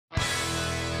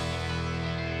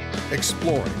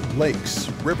exploring lakes,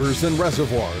 rivers, and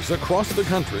reservoirs across the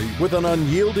country with an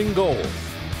unyielding goal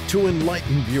to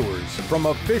enlighten viewers from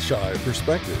a fisheye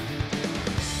perspective.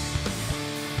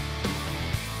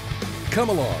 Come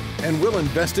along and we'll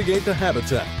investigate the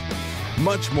habitat.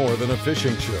 Much more than a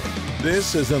fishing show,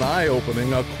 this is an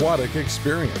eye-opening aquatic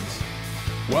experience.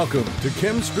 Welcome to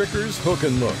Kim Stricker's Hook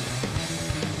and Look.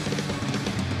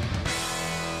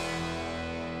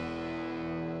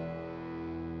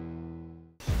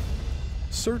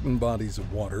 Certain bodies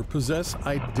of water possess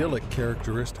idyllic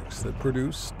characteristics that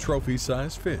produce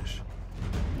trophy-sized fish.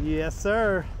 Yes,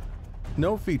 sir.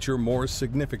 No feature more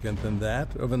significant than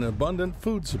that of an abundant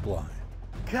food supply.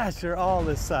 Gosh, they're all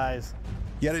this size.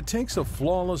 Yet it takes a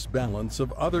flawless balance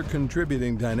of other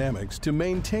contributing dynamics to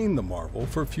maintain the marvel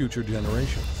for future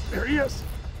generations. There he is.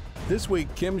 This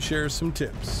week, Kim shares some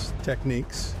tips,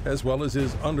 techniques, as well as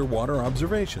his underwater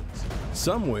observations,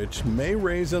 some which may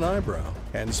raise an eyebrow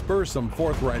and spur some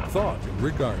forthright thought in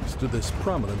regards to this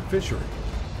prominent fishery.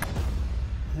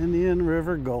 Indian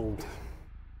River gold.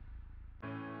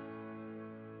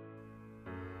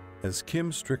 As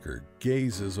Kim Stricker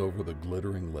gazes over the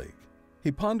glittering lake,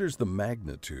 he ponders the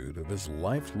magnitude of his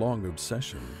lifelong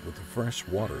obsession with the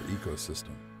freshwater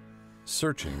ecosystem,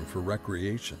 searching for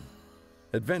recreation,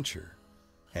 adventure,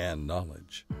 and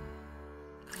knowledge.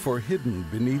 For hidden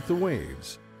beneath the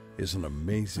waves is an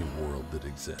amazing world that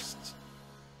exists,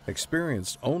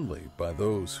 experienced only by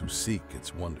those who seek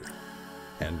its wonder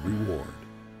and reward.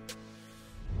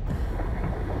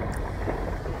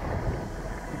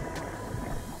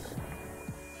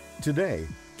 Today,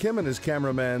 Kim and his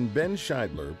cameraman Ben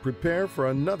Scheidler prepare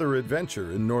for another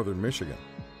adventure in northern Michigan,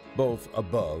 both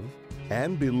above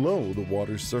and below the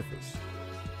water's surface.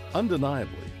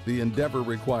 Undeniably, the endeavor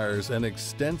requires an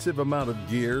extensive amount of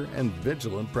gear and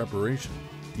vigilant preparation.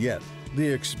 Yet, the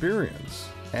experience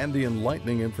and the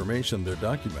enlightening information they're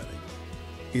documenting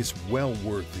is well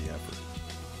worth the effort.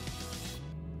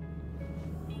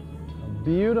 A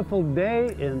beautiful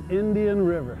day in Indian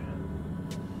River.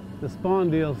 The spawn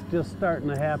deal's just starting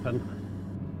to happen.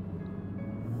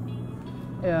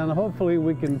 And hopefully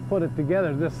we can put it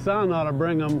together. This sun ought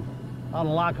to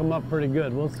lock them up pretty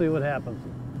good. We'll see what happens.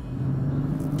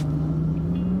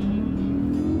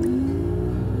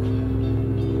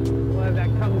 Boy, that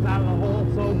comes out of the hole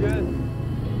so good.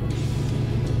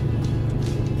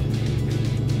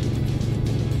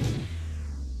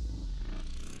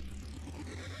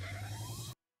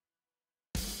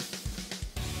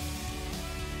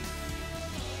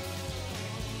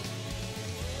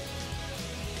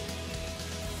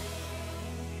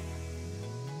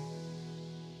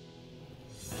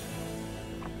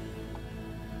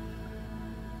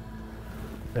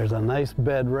 There's a nice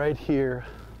bed right here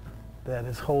that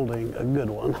is holding a good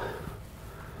one.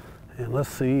 And let's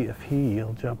see if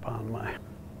he'll jump on my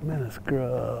menace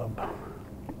grub.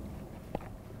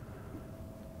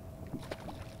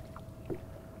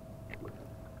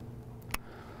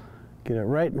 Get it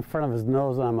right in front of his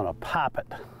nose and I'm gonna pop it.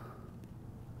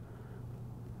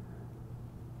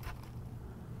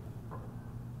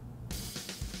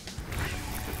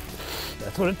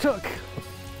 That's what it took.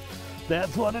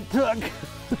 That's what it took.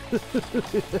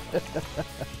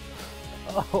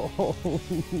 Oh,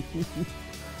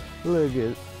 look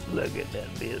at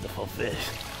that beautiful fish.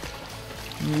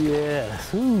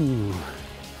 Yes. Ooh.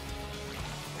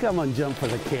 Come on, jump for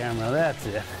the camera. That's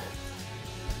it.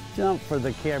 Jump for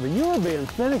the camera. You were being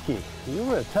finicky. You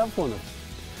were a tough one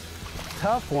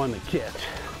to catch.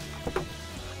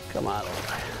 Come on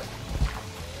over.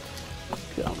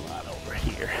 Come on over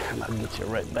here, and I'll get you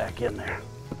right back in there.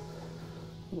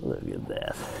 Look at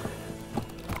that.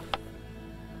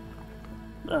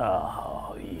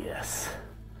 Oh, yes.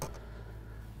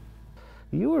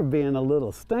 You were being a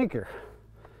little stinker.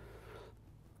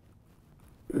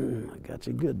 I got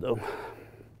you good, though.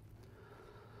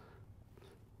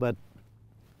 But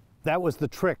that was the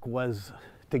trick, was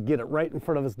to get it right in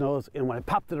front of his nose, and when I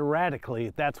popped it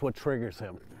erratically, that's what triggers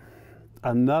him.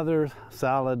 Another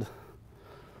solid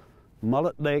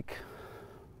mullet lake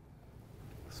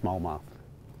smallmouth.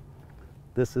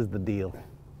 This is the deal.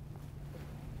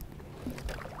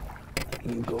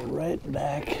 You go right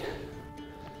back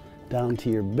down to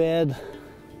your bed,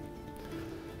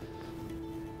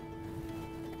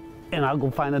 and I'll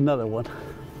go find another one.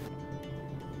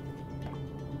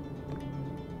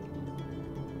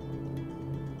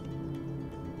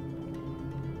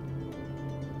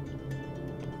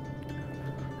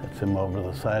 That's him over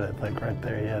the side, I think, right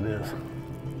there. Yeah, it is.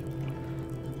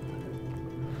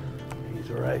 He's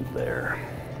right there.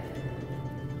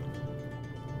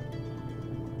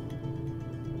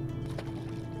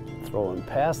 Throwing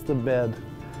past the bed,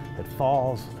 it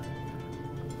falls.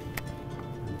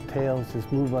 The tails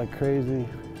just move like crazy.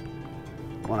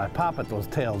 When I pop it, those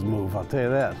tails move, I'll tell you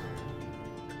that.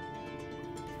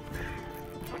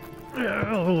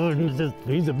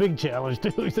 He's a big challenge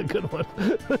too, he's a good one.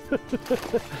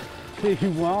 He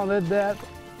wanted that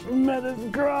menace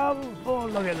grub. Oh,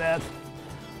 look at that.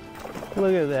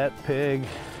 Look at that pig.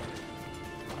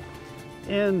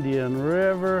 Indian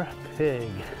River pig.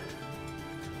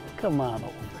 Come on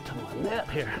over to my net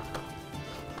here.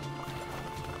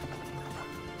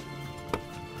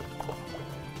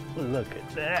 Look at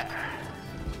that.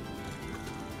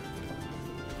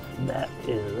 That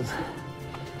is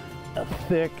a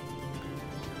thick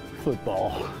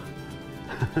football.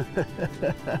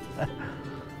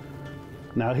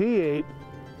 Now he ate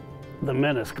the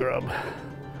menace grub.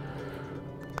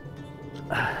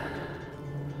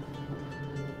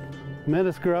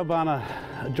 Menace grub on a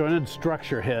jointed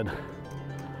structure head.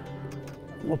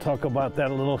 We'll talk about that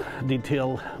a little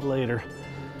detail later.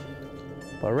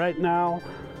 But right now,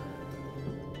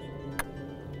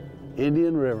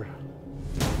 Indian River.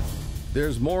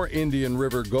 There's more Indian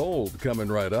River gold coming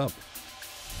right up.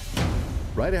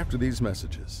 Right after these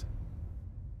messages.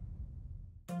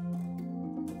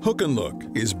 Hook and Look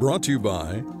is brought to you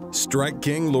by Strike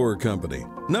King Lure Company,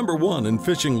 #1 in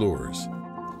fishing lures.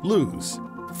 Lose,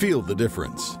 feel the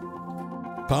difference.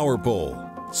 Power Pole,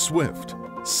 swift,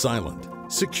 silent,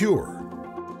 secure.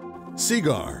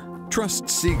 Seagar, trust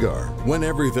Seagar when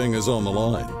everything is on the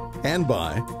line. And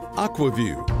by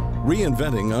AquaView,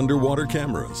 reinventing underwater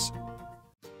cameras.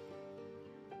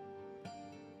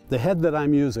 The head that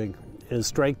I'm using is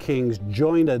Strike King's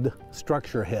jointed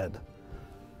structure head.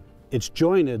 It's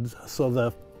jointed so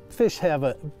the fish have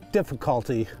a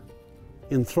difficulty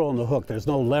in throwing the hook. There's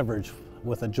no leverage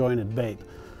with a jointed bait.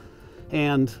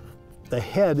 And the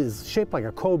head is shaped like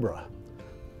a cobra,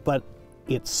 but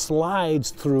it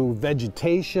slides through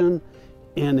vegetation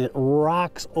and it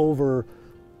rocks over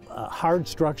hard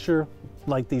structure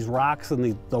like these rocks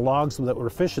and the logs that we're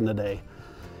fishing today.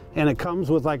 And it comes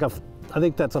with like I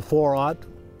think that's a 4/0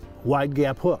 wide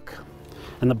gap hook.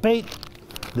 And the bait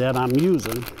that I'm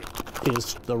using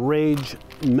is the Rage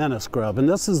Menace Grub, and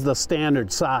this is the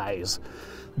standard size.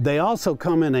 They also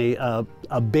come in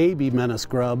a baby Menace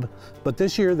Grub, but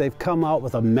this year they've come out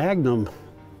with a Magnum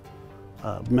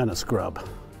Menace Grub.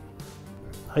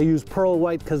 I use pearl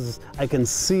white because I can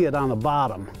see it on the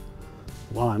bottom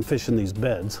while I'm fishing these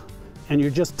beds. And you're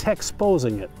just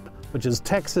Texposing it, which is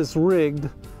Texas rigged,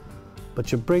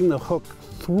 but you bring the hook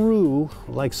through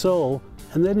like so,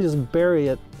 and then just bury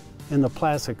it in the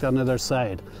plastic on the other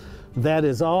side. That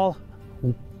is all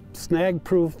snag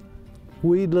proof,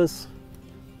 weedless,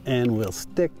 and will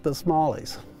stick the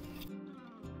smallies.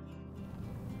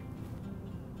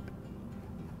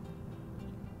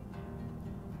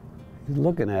 He's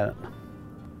looking at it.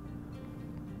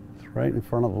 It's right in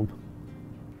front of him.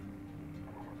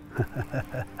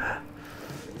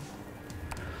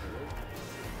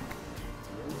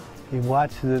 He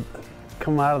watches it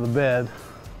come out of the bed.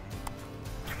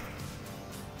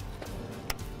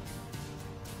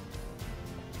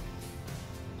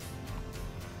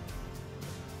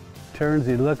 Turns,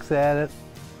 he looks at it.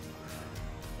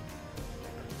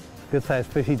 Good sized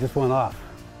fish, he just went off.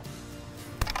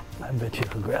 I bet you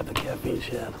he'll grab the caffeine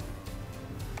shad.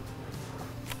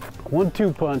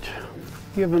 1-2 punch.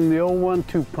 Give him the old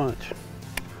 1-2 punch.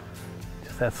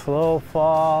 Just that slow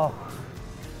fall.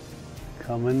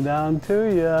 Coming down to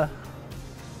you.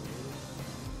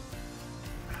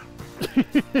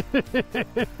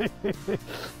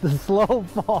 The slow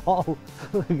fall.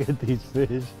 Look at these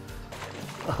fish.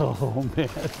 Oh man.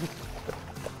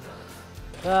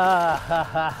 Ah, ha,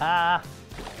 ha, ha.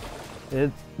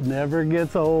 It never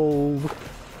gets old.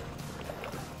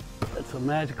 It's a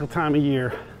magical time of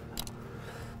year.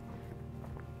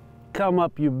 Come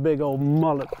up, you big old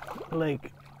mullet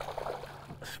lake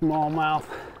smallmouth.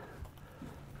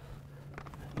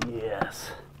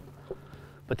 Yes.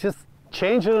 But just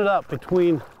changing it up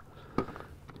between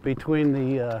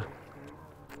the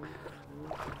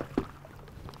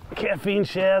caffeine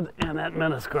shad and that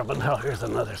menace grub. And oh, here's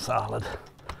another solid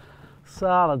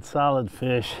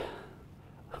fish.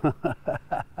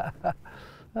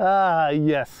 Ah,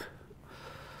 yes.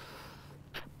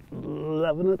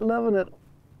 Loving it, loving it.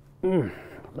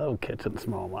 Love catching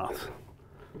smallmouths.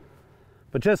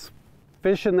 But just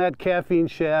fishing that caffeine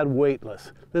shad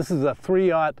weightless. This is a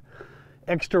 3/0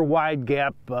 extra wide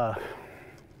gap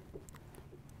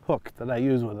hook that I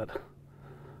use with it.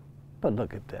 But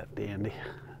look at that dandy.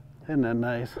 Isn't that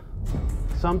nice?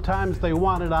 Sometimes they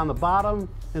want it on the bottom,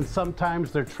 and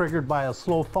sometimes they're triggered by a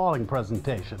slow falling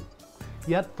presentation.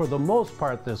 Yet for the most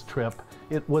part this trip,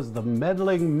 it was the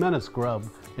meddling menace grub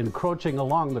encroaching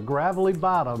along the gravelly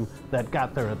bottom that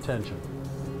got their attention.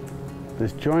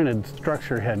 This jointed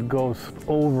structure head goes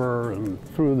over and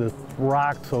through the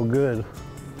rock so good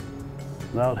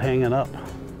without hanging up.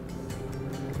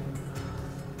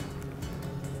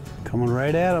 Coming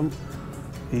right at him.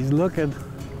 He's looking.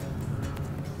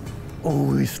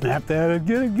 Oh, he snapped at it.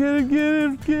 Get it, get it, get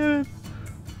it, get it.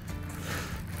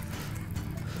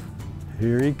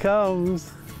 Here he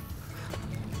comes.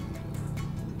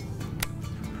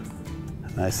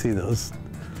 And I see those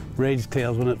rage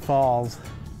tails when it falls.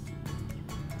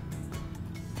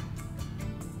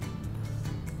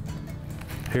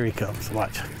 Here he comes,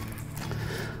 watch.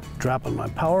 Dropping my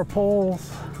power poles.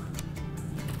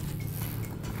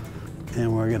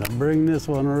 And we're gonna bring this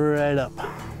one right up.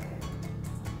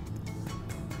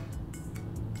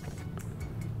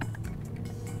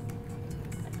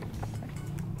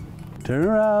 Turn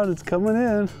around, it's coming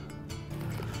in.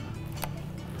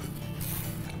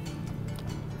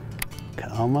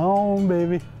 Come on,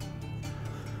 baby.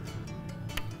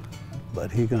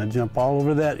 But he's gonna jump all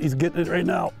over that. He's getting it right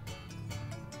now.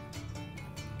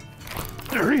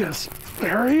 There he is,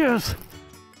 there he is.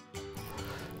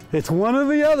 It's one or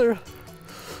the other.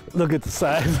 Look at the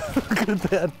size, look at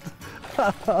that.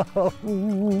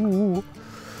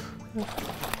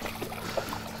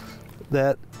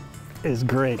 That is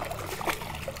great.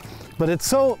 But it's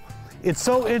so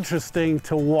interesting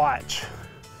to watch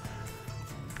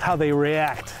how they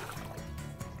react.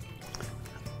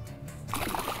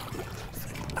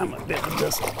 I'm a bit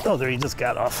just, oh, there he just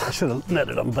got off. I should have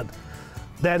netted him, but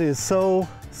that is so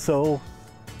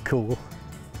cool.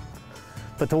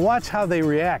 But to watch how they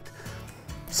react,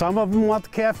 some of them want the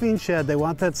caffeine shed, they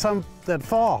want that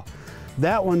fall.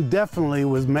 That one definitely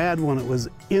was mad when it was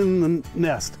in the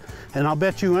nest. And I'll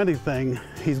bet you anything,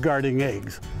 he's guarding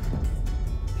eggs.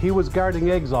 He was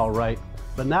guarding eggs all right,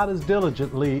 but not as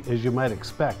diligently as you might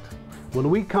expect. When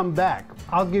we come back,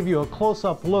 I'll give you a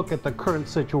close-up look at the current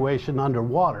situation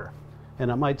underwater, and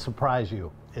it might surprise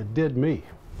you. It did me.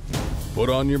 Put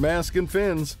on your mask and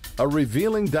fins. A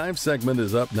revealing dive segment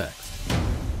is up next.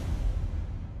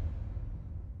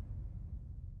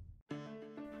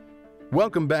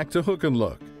 Welcome back to Hook and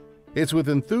Look. It's with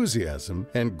enthusiasm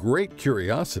and great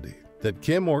curiosity that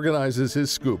Kim organizes his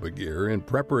scuba gear in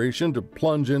preparation to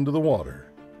plunge into the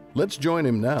water. Let's join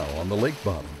him now on the lake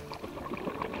bottom.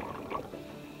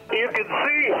 You can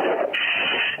see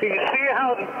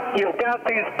how you've got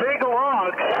these big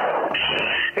logs,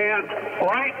 and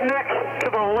right next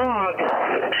to the log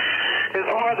is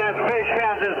where that fish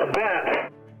has his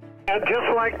bed. And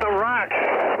just like the rocks,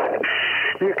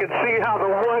 you can see how the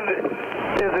wood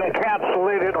is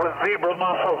encapsulated with zebra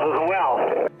mussels as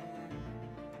well.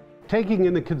 Taking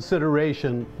into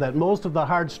consideration that most of the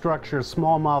hard structure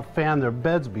smallmouth fan their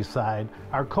beds beside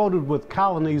are coated with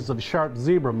colonies of sharp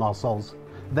zebra mussels,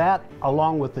 that,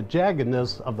 along with the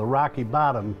jaggedness of the rocky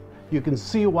bottom, you can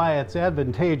see why it's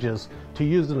advantageous to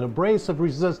use an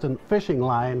abrasive-resistant fishing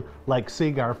line like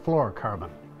Seaguar fluorocarbon.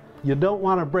 You don't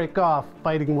want to break off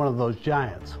fighting one of those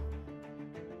giants.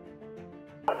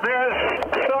 There's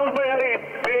so many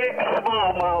big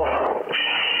smallmouth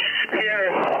here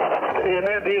in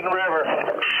Indian River.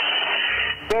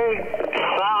 Big,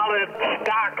 solid,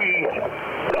 stocky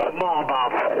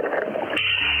smallmouth.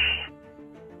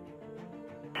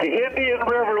 The Indian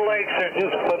River lakes are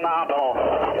just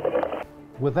phenomenal.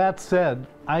 With that said,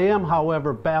 I am,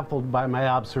 however, baffled by my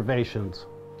observations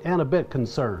and a bit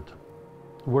concerned.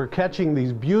 We're catching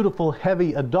these beautiful,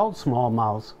 heavy adult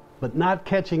smallmouths, but not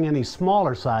catching any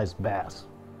smaller sized bass.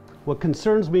 What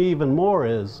concerns me even more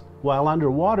is, while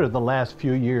underwater the last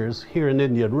few years here in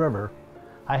Indian River,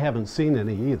 I haven't seen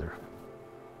any either.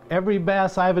 Every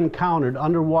bass I've encountered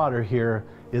underwater here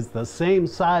is the same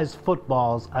size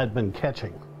footballs I've been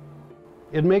catching.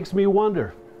 It makes me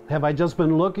wonder, have I just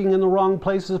been looking in the wrong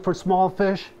places for small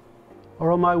fish?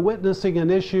 Or am I witnessing an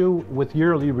issue with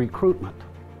yearly recruitment?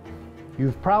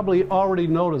 You've probably already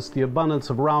noticed the abundance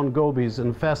of round gobies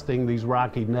infesting these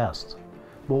rocky nests.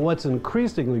 But what's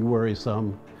increasingly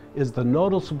worrisome is the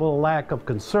noticeable lack of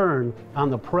concern on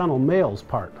the parental male's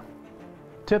part.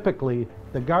 Typically,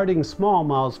 the guarding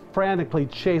smallmouths frantically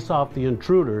chase off the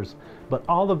intruders, but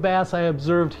all the bass I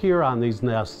observed here on these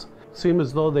nests seem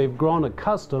as though they've grown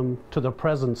accustomed to the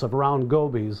presence of round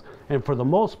gobies and for the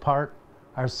most part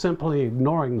are simply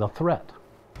ignoring the threat.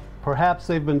 Perhaps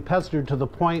they've been pestered to the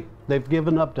point they've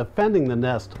given up defending the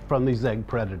nest from these egg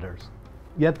predators.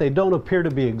 Yet they don't appear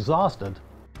to be exhausted.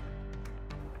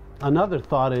 Another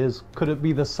thought is, could it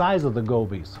be the size of the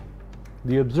gobies?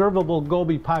 The observable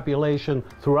goby population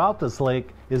throughout this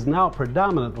lake is now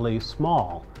predominantly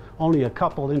small, only a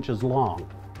couple inches long,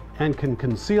 and can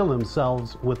conceal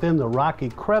themselves within the rocky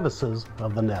crevices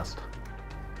of the nest.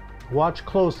 Watch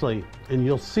closely and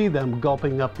you'll see them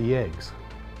gulping up the eggs.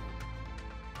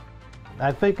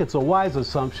 I think it's a wise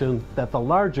assumption that the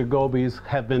larger gobies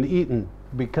have been eaten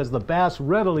because the bass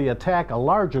readily attack a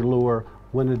larger lure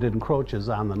when it encroaches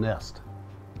on the nest.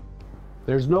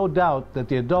 There's no doubt that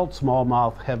the adult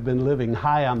smallmouth have been living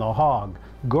high on the hog,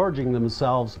 gorging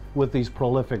themselves with these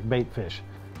prolific baitfish,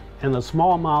 and the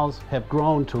smallmouths have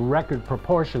grown to record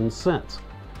proportions since.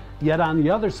 Yet on the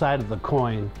other side of the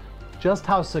coin, just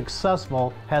how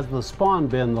successful has the spawn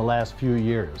been the last few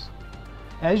years?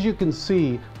 As you can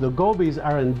see, the gobies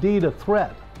are indeed a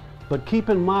threat, but keep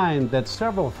in mind that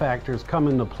several factors come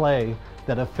into play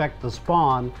that affect the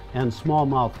spawn and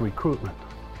smallmouth recruitment.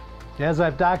 As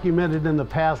I've documented in the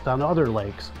past on other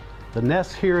lakes, the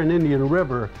nests here in Indian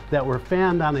River that were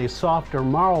fanned on a softer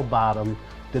marl bottom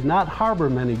did not harbor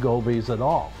many gobies at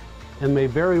all, and may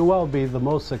very well be the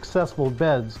most successful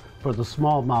beds for the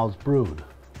smallmouth's brood.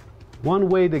 One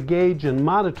way to gauge and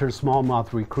monitor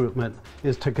smallmouth recruitment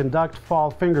is to conduct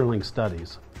fall fingerling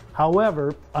studies.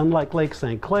 However, unlike Lake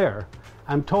St. Clair,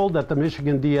 I'm told that the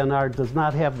Michigan DNR does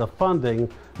not have the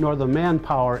funding nor the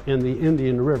manpower in the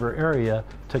Indian River area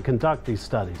to conduct these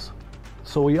studies.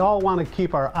 So we all want to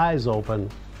keep our eyes open,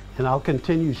 and I'll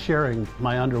continue sharing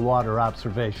my underwater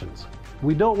observations.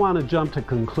 We don't want to jump to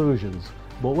conclusions,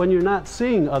 but when you're not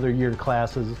seeing other year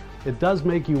classes, it does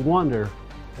make you wonder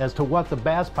as to what the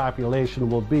bass population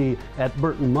will be at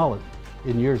Burton Mullet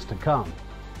in years to come.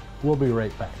 We'll be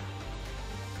right back.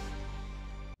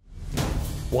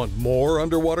 Want more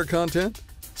underwater content?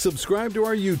 Subscribe to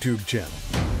our YouTube channel.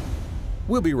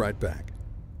 We'll be right back.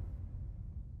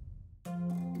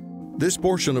 This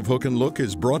portion of Hook and Look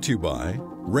is brought to you by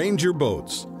Ranger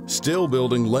Boats, still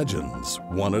building legends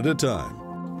one at a time.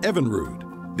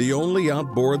 Evinrude, the only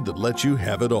outboard that lets you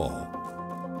have it all.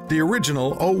 The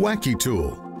original Wacky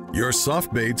Tool, your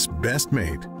soft bait's best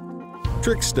mate.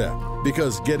 Trick Step,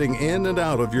 because getting in and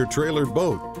out of your trailered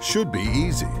boat should be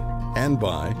easy. And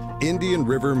by Indian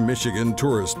River, Michigan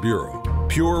Tourist Bureau.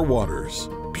 Pure waters,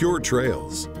 pure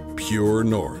trails, pure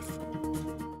north.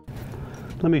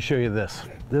 Let me show you this.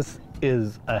 This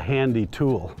is a handy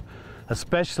tool,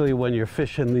 especially when you're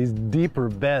fishing these deeper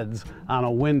beds on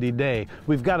a windy day.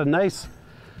 We've got a nice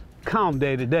calm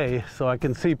day today, so I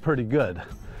can see pretty good.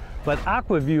 But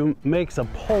Aquaview makes a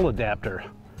pole adapter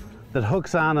that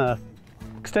hooks on a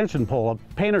extension pole,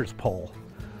 a painter's pole.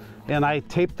 And I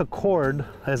tape the cord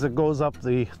as it goes up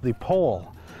the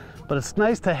pole. But it's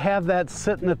nice to have that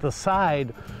sitting at the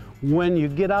side when you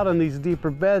get out on these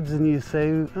deeper beds and you say,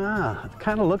 it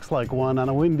kind of looks like one on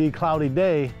a windy, cloudy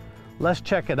day. Let's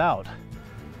check it out.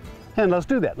 And let's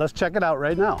do that. Let's check it out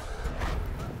right now.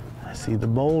 I see the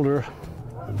boulder,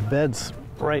 the bed's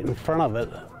right in front of it.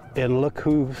 And look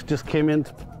who just came in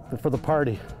for the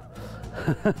party.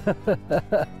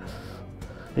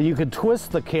 And you could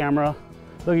twist the camera.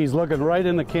 Look, he's looking right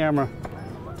in the camera.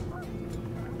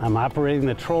 I'm operating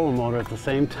the trolling motor at the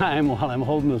same time while I'm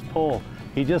holding this pole.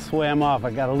 He just swam off.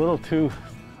 I got a little too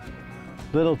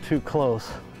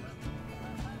close.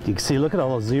 You can see, look at all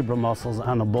those zebra mussels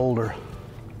on the boulder.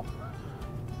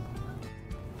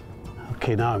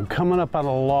 Okay, now I'm coming up on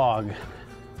a log.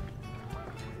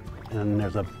 And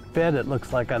there's a bed, it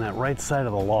looks like, on that right side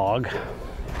of the log.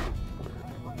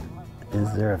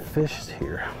 Is there a fish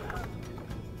here?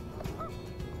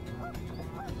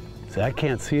 See, I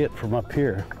can't see it from up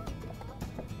here.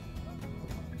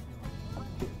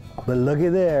 But looky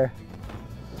there.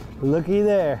 Looky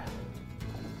there.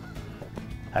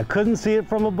 I couldn't see it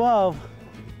from above,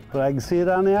 but I can see it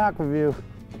on the Aquaview.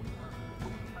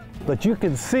 But you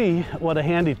can see what a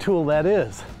handy tool that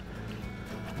is.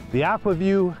 The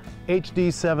Aquaview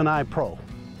HD7i Pro.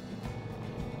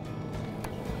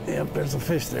 Yep, there's a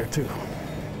fish there too.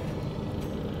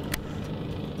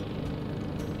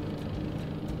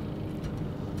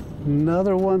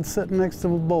 Another one sitting next to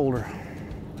a boulder.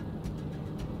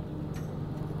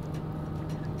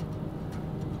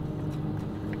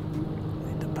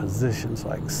 Need to position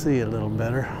so I can see it a little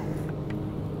better.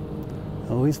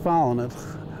 Oh, he's following it.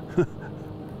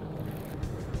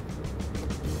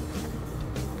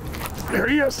 There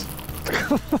he is.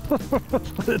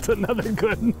 It's another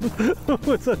good one.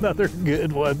 It's another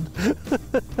good one.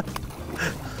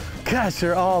 Gosh,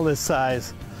 they're all this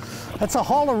size. That's a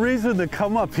whole reason to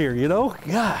come up here, you know?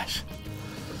 Gosh,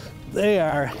 they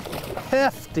are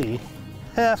hefty,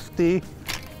 hefty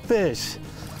fish.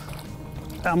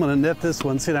 I'm gonna net this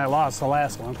one, seeing I lost the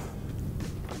last one.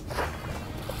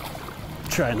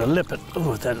 Trying to lip it.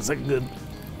 Oh, that is a good.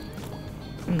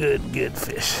 Good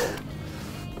fish.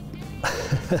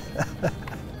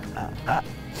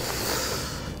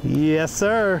 Yes,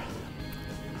 sir.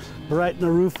 Right in the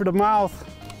roof of the mouth.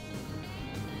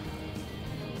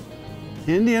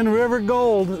 Indian River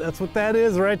gold, that's what that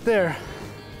is right there.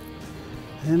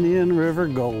 Indian River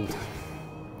gold.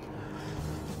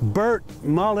 Burt,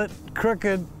 mullet,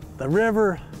 crooked, the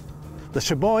river, the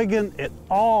Sheboygan, it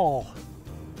all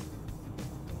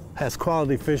has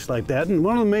quality fish like that. And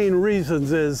one of the main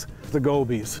reasons is the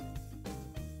gobies.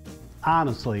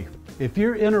 Honestly, if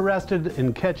you're interested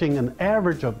in catching an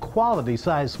average of quality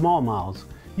sized smallmouths,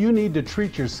 you need to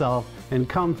treat yourself and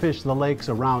come fish the lakes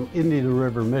around Indian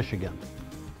River, Michigan.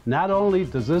 Not only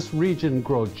does this region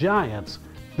grow giants,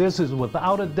 this is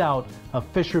without a doubt a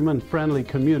fisherman-friendly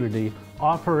community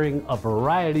offering a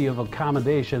variety of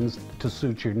accommodations to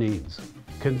suit your needs.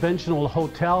 Conventional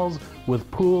hotels with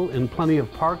pool and plenty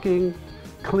of parking,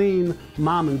 clean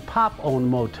mom and pop owned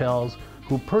motels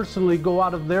who personally go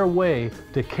out of their way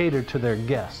to cater to their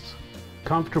guests.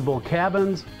 Comfortable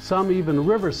cabins, some even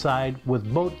riverside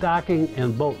with boat docking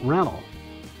and boat rental.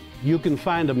 You can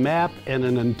find a map and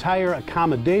an entire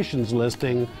accommodations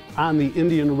listing on the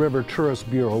Indian River Tourist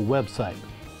Bureau website.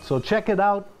 So check it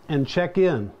out and check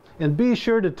in. And be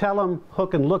sure to tell them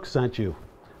Hook and Look sent you.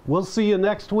 We'll see you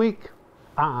next week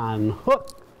on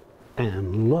Hook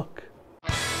and Look.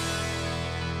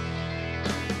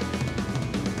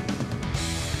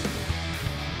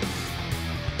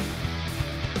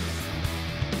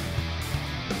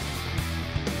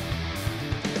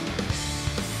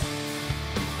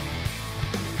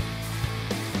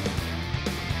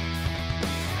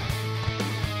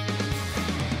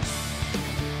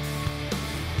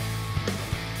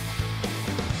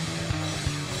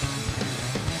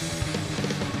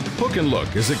 Hook and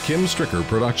Look is a Kim Stricker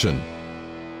production.